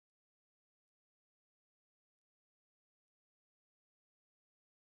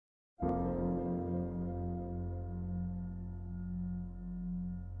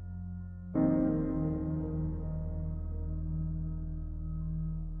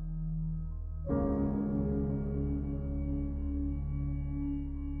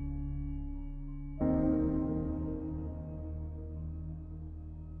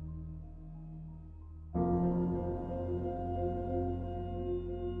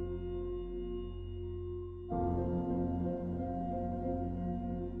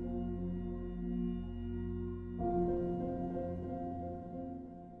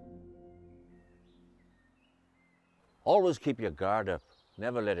Always keep your guard up,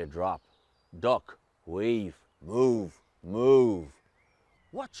 never let it drop. Duck, weave, move, move.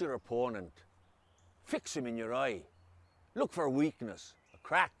 Watch your opponent. Fix him in your eye. Look for weakness, a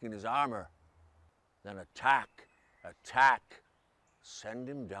crack in his armour. Then attack, attack. Send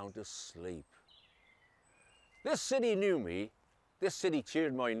him down to sleep. This city knew me. This city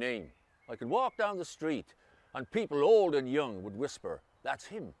cheered my name. I could walk down the street and people old and young would whisper, "That's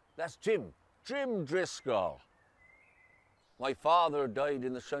him, that's Jim, Jim Driscoll." My father died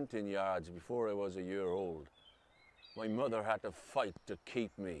in the shunting yards before I was a year old. My mother had to fight to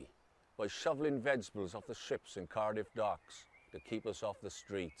keep me by shoveling vegetables off the ships in Cardiff docks to keep us off the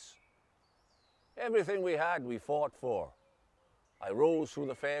streets. Everything we had, we fought for. I rose through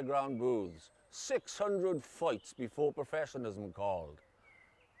the fairground booths, 600 fights before professionalism called.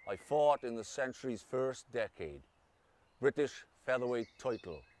 I fought in the century's first decade. British featherweight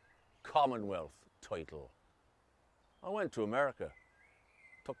title, Commonwealth title. I went to America,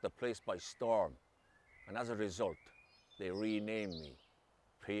 took the place by storm, and as a result, they renamed me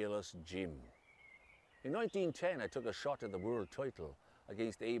Peerless Jim. In 1910, I took a shot at the world title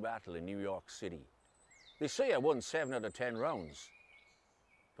against Abe Attle in New York City. They say I won 7 out of 10 rounds,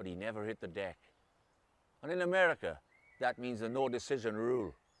 but he never hit the deck. And in America, that means a no decision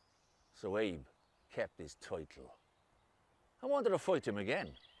rule. So Abe kept his title. I wanted to fight him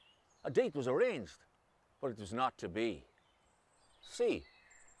again. A date was arranged, but it was not to be. See,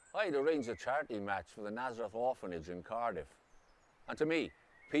 I had arranged a charity match for the Nazareth Orphanage in Cardiff. And to me,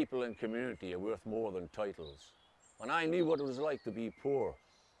 people and community are worth more than titles. And I knew what it was like to be poor,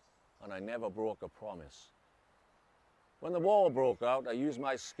 and I never broke a promise. When the war broke out, I used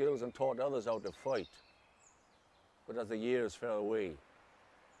my skills and taught others how to fight. But as the years fell away,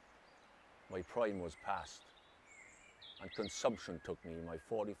 my prime was past, and consumption took me in my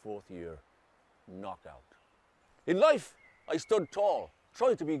 44th year, knockout. In life, I stood tall,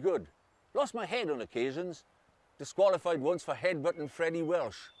 tried to be good, lost my head on occasions, disqualified once for headbutting Freddie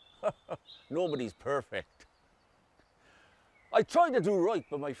Welsh. Nobody's perfect. I tried to do right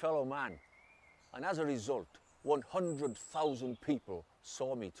by my fellow man, and as a result, 100,000 people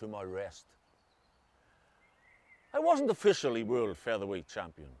saw me to my rest. I wasn't officially world featherweight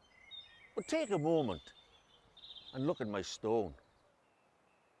champion, but take a moment and look at my stone.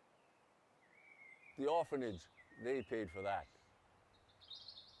 The orphanage, they paid for that.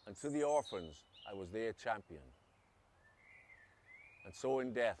 And to the orphans, I was their champion. And so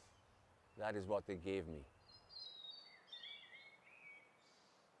in death, that is what they gave me.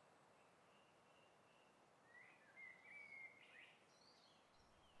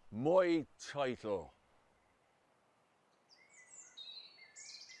 My title.